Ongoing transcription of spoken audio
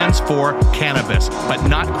for cannabis, but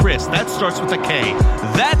not Kris. That starts with a K.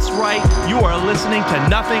 That's right, you are listening to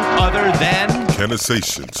nothing other than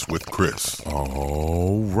Cannasations with Kris.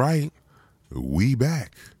 All right, we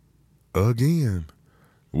back again.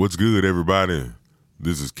 What's good, everybody?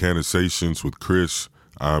 This is Cannasations with Kris.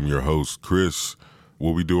 I'm your host, Kris.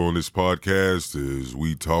 What we do on this podcast is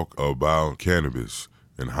we talk about cannabis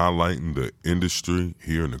and highlighting the industry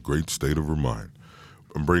here in the great state of Vermont.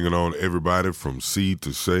 I'm bringing on everybody from seed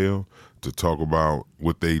to sale to talk about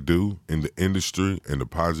what they do in the industry and the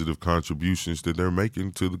positive contributions that they're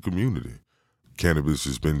making to the community. Cannabis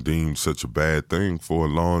has been deemed such a bad thing for a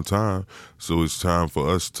long time, so it's time for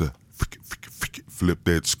us to flip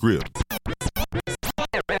that script.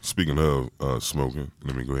 Speaking of smoking,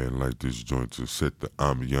 let me go ahead and light this joint to set the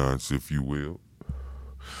ambiance, if you will.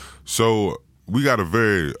 So we got a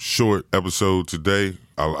very short episode today.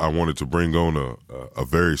 I wanted to bring on a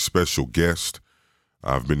very special guest.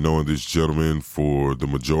 I've been knowing this gentleman for the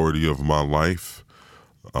majority of my life.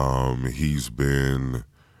 He's been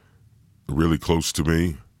really close to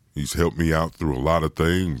me. He's helped me out through a lot of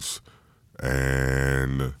things.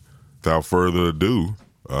 And without further ado,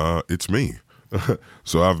 it's me.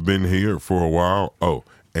 So I've been here for a while. Oh,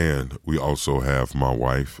 and we also have my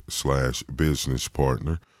wife/business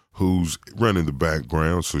partner who's running the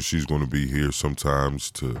background, so she's going to be here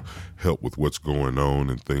sometimes to help with what's going on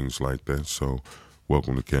and things like that. So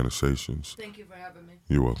welcome to Cannasations. Thank you for having me.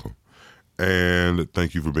 You're welcome. And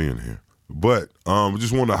thank you for being here. But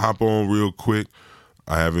just want to hop on real quick.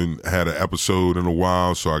 I haven't had an episode in a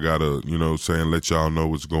while, so I got to, let y'all know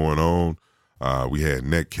what's going on. We had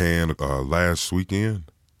NetCan last weekend.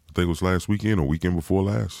 I think it was last weekend or weekend before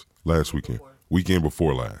last? Last weekend. Weekend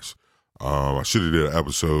before last. I should have did an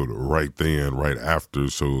episode right then, right after,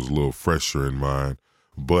 so it was a little fresher in mind.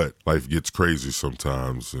 But life gets crazy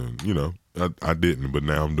sometimes, and, I didn't, but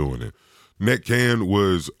now I'm doing it. NetCan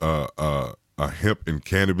was a hemp and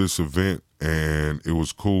cannabis event, and it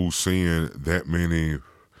was cool seeing that many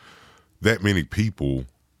people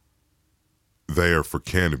there for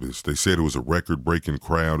cannabis. They said it was a record-breaking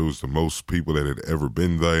crowd. It was the most people that had ever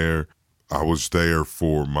been there. I was there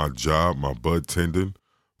for my job, my bud tending,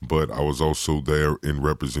 but I was also there in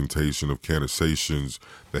representation of Cannasations.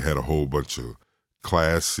 They had a whole bunch of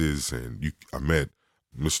classes, and I met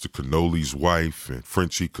Mr. Cannoli's wife and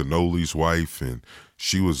Frenchie Cannoli's wife, and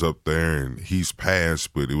she was up there, and he's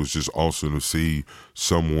passed, but it was just awesome to see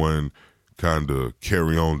someone kind of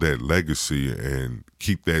carry on that legacy and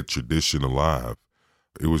keep that tradition alive.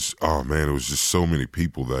 It was, it was just so many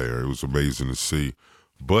people there. It was amazing to see.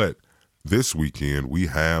 But this weekend, we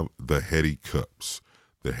have the Heady Cups.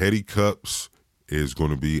 The Heady Cups is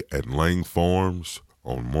going to be at Lang Farms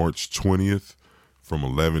on March 20th from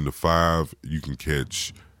 11 to 5. You can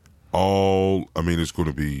catch it's going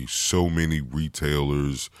to be so many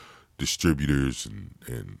retailers, distributors,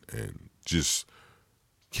 and just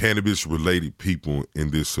cannabis-related people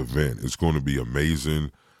in this event. It's going to be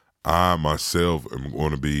amazing. I, myself, am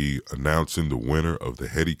going to be announcing the winner of the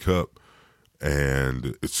Heady Cup,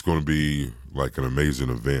 and it's going to be like an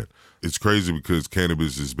amazing event. It's crazy because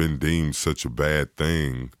cannabis has been deemed such a bad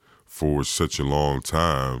thing for such a long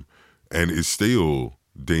time, and it's still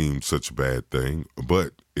deemed such a bad thing,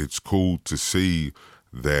 but it's cool to see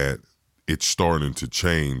that it's starting to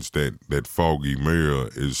change, that foggy mirror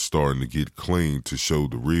is starting to get clean to show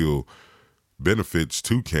the real benefits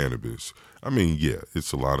to cannabis. I mean, yeah,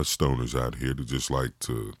 it's a lot of stoners out here that just like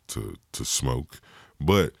to smoke,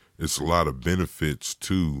 but it's a lot of benefits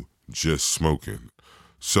to just smoking.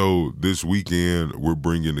 So this weekend, we're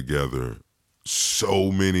bringing together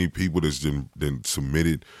so many people that's been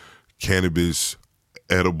submitted cannabis,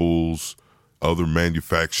 edibles, other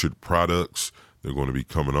manufactured products. They're going to be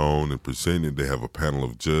coming on and presenting. They have a panel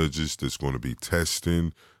of judges that's going to be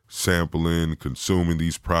testing, sampling, consuming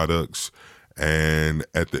these products. And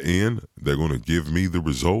at the end, they're going to give me the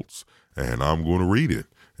results, and I'm going to read it.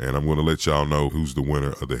 And I'm going to let y'all know who's the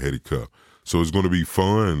winner of the Heady Cup. So it's going to be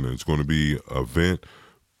fun. It's going to be an event.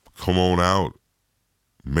 Come on out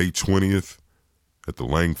May 20th at the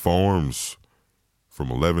Lang Farms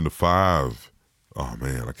from 11 to 5. Oh,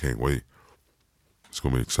 man, I can't wait. It's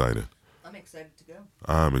going to be exciting. I'm excited to go.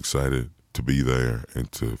 I'm excited to be there and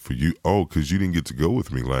for you. Oh, because you didn't get to go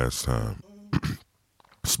with me last time.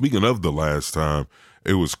 Speaking of the last time,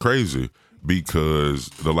 it was crazy because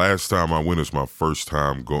the last time I went was my first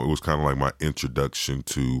time going. It was kind of like my introduction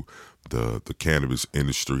to the cannabis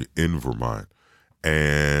industry in Vermont.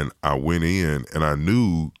 And I went in and I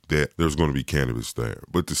knew that there was going to be cannabis there.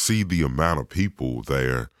 But to see the amount of people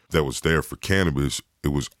there that was there for cannabis, it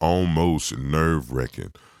was almost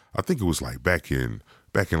nerve-wracking. I think it was like back in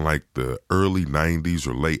back in like the early 90s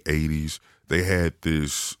or late 80s, they had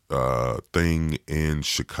this thing in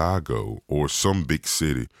Chicago or some big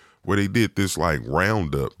city where they did this like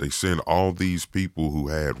roundup. They sent all these people who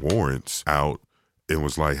had warrants out and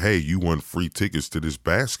was like, hey, you won free tickets to this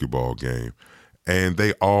basketball game. And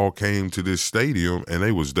they all came to this stadium and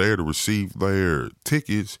they was there to receive their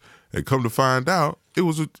tickets. And come to find out, it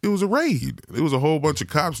was a raid. It was a whole bunch of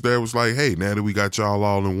cops there. It was like, hey, now that we got y'all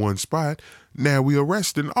all in one spot, now we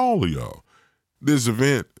arresting all of y'all. This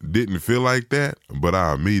event didn't feel like that, but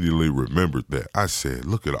I immediately remembered that. I said,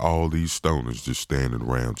 look at all these stoners just standing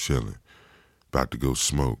around chilling, about to go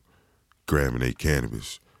smoke, grabbing their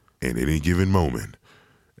cannabis at any given moment.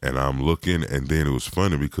 And I'm looking, and then it was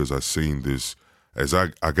funny because I seen this, as I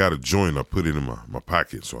got a joint, I put it in my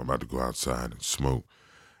pocket, so I'm about to go outside and smoke.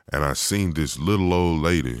 And I seen this little old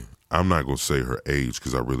lady. I'm not going to say her age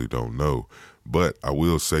because I really don't know, but I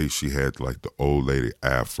will say she had like the old lady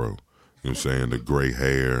afro. You know what I'm saying? The gray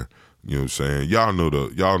hair, you know what I'm saying? Y'all know the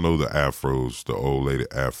afros, the old lady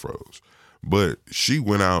afros. But she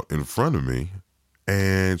went out in front of me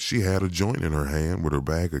and she had a joint in her hand with her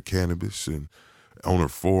bag of cannabis and on her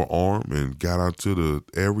forearm and got out to the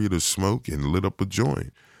area to smoke and lit up a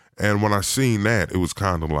joint. And when I seen that, it was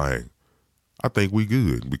kind of like, I think we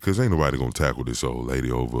good because ain't nobody gonna tackle this old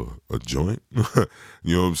lady over a joint.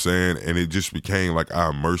 You know what I'm saying? And it just became like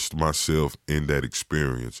I immersed myself in that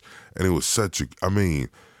experience. And it was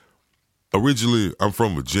originally I'm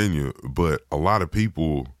from Virginia, but a lot of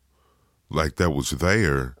people like that was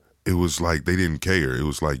there, it was like they didn't care. It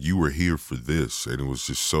was like you were here for this. And it was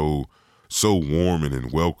just so warming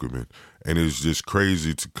and welcoming. And it was just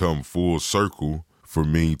crazy to come full circle for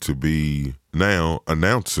me to be now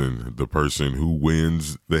announcing the person who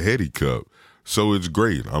wins the Hetty Cup. So it's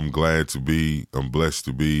great. I'm blessed to be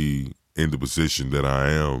in the position that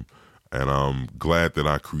I am. And I'm glad that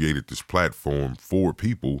I created this platform for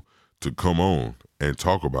people to come on and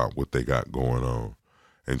talk about what they got going on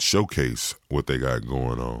and showcase what they got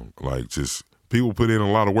going on. Like, just people put in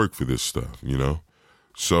a lot of work for this stuff, you know?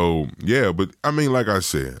 So, yeah, but I mean, like I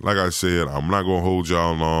said, I'm not going to hold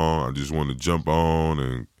y'all long. I just want to jump on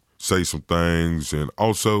and say some things. And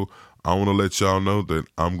also, I want to let y'all know that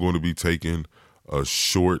I'm going to be taking a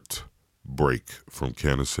short break from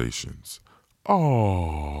Cannasations.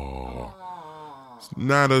 Oh, it's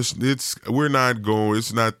not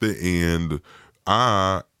the end.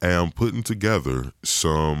 I am putting together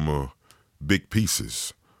some big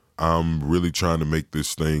pieces. I'm really trying to make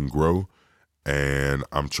this thing grow. And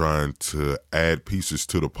I'm trying to add pieces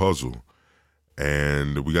to the puzzle.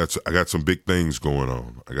 And I got some big things going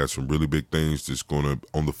on. I got some really big things that's going to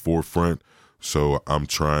on the forefront. So I'm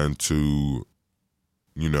trying to,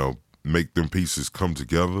 make them pieces come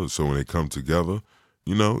together. So when they come together,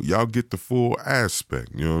 y'all get the full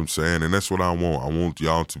aspect. You know what I'm saying? And that's what I want. I want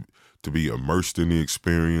y'all to be immersed in the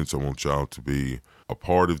experience. I want y'all to be a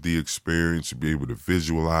part of the experience, to be able to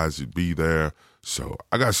visualize it, be there. So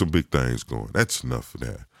I got some big things going. That's enough of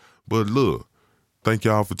that. But look, thank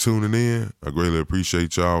y'all for tuning in. I greatly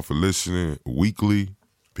appreciate y'all for listening weekly.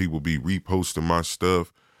 People be reposting my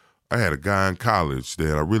stuff. I had a guy in college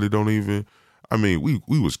that I really don't even,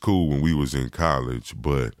 we was cool when we was in college,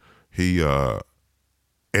 but he,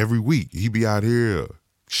 every week he be out here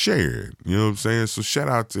sharing, you know what I'm saying? So shout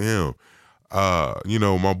out to him.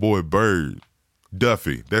 My boy Bird,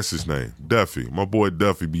 Duffy, that's his name, Duffy. My boy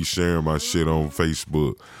Duffy be sharing my shit on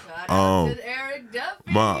Facebook. Shout out to Eric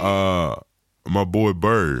Duffy. My boy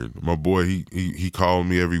Bird, he called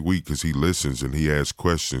me every week because he listens and he asks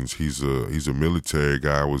questions. He's a military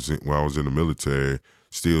guy. When I was in the military,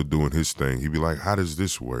 still doing his thing. He'd be like, "How does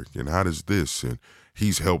this work? And how does this?" And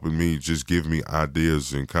he's helping me, just give me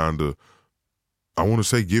ideas and kind of, I want to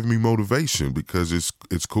say, give me motivation because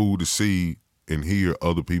it's cool to see and hear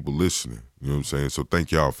other people listening. You know what I'm saying? So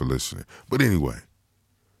thank y'all for listening. But anyway,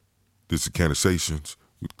 this is Cannasations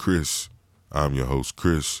with Kris. I'm your host,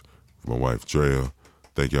 Kris, my wife, Drea.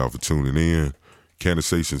 Thank y'all for tuning in.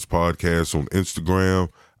 Cannasations podcast on Instagram.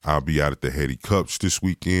 I'll be out at the Hetty Cups this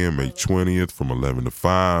weekend, May 20th from 11 to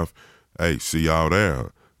 5. Hey, see y'all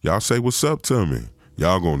there. Y'all say what's up to me.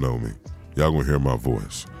 Y'all gonna know me. Y'all gonna hear my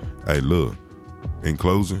voice. Hey, look, in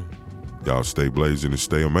closing, y'all stay blazing and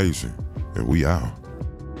stay amazing. And we out.